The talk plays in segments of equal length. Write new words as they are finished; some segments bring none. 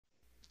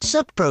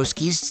Sup,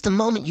 broskies, it's the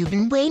moment you've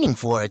been waiting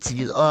for. It's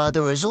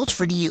the results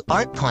for the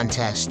art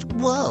contest.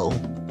 Whoa.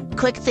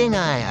 Quick thing,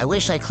 I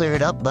wish I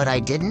cleared up, but I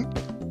didn't.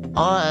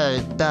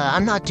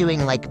 I'm not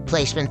doing, like,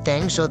 placement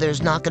things, so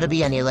there's not gonna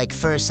be any, like,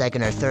 first,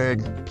 second, or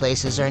third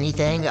places or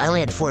anything. I only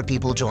had 4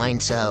 people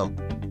join, so...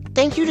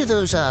 Thank you to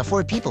those,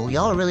 4 people.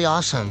 Y'all are really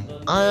awesome.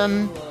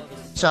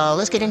 So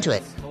let's get into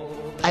it.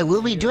 I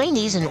will be doing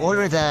these in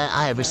order that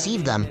I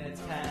received them.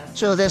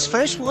 So this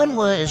first one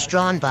was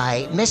drawn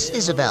by Miss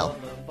Isabel.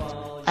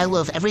 I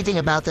love everything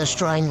about this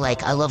drawing.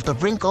 Like, I love the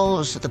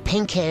wrinkles, the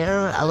pink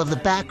hair, I love the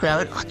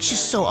background. Oh, it's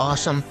just so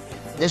awesome.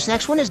 This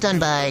next one is done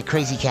by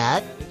Crazy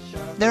Cat.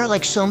 There are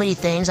like so many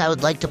things I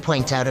would like to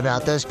point out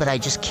about this, but I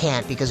just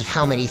can't because of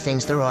how many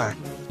things there are.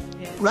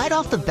 Right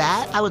off the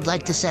bat, I would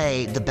like to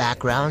say the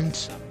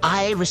backgrounds.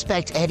 I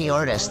respect any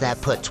artist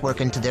that puts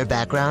work into their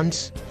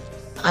backgrounds.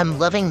 I'm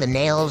loving the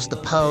nails, the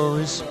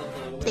pose.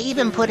 They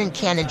even put in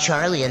Canon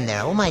Charlie in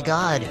there. Oh my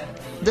god.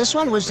 This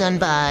one was done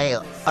by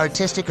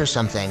Artistic or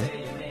something.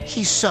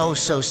 He's so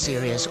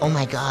serious. Oh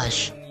my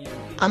gosh.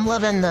 I'm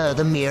loving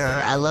the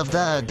mirror. I love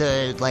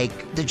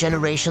the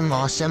generation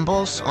loss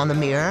symbols on the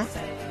mirror.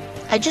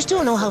 I just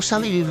don't know how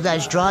some of you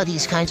guys draw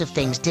these kinds of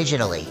things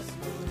digitally.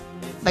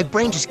 My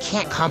brain just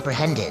can't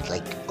comprehend it.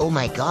 Like, oh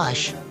my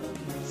gosh.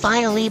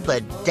 Finally,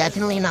 but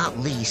definitely not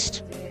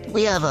least,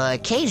 we have a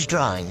cage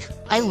drawing.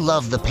 I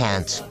love the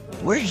pants.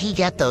 Where did he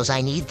get those?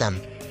 I need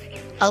them.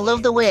 I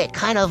love the way it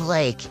kind of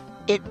like,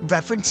 it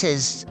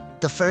references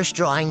the first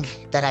drawing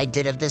that I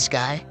did of this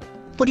guy.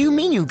 What do you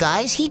mean, you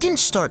guys? He didn't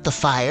start the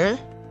fire.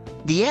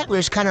 The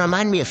antlers kind of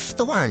remind me of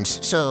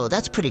thorns, so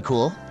that's pretty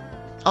cool.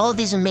 All of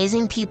these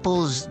amazing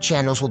people's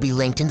channels will be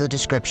linked in the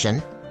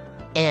description.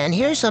 And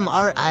here's some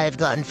art I've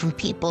gotten from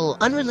people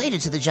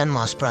unrelated to the Gen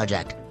Lost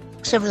project,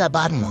 except for that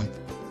bottom one.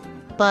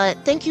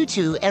 But thank you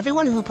to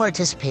everyone who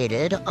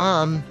participated.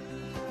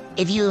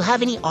 If you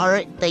have any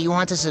art that you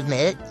want to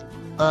submit,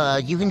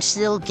 you can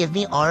still give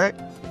me art,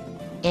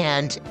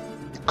 and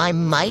I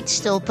might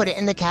still put it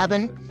in the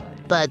cabin,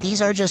 but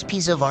these are just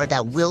pieces of art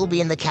that will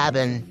be in the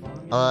cabin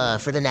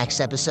for the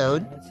next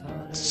episode.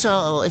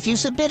 So if you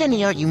submit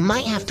any art, you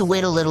might have to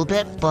wait a little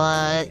bit,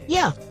 but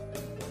yeah.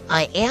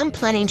 I am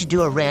planning to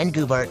do a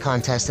Rangoob art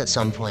contest at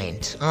some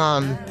point.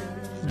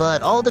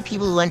 But all the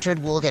people who entered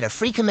will get a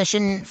free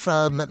commission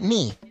from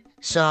me.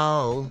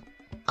 So,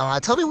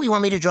 tell me what you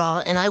want me to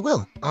draw, and I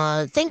will.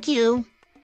 Thank you.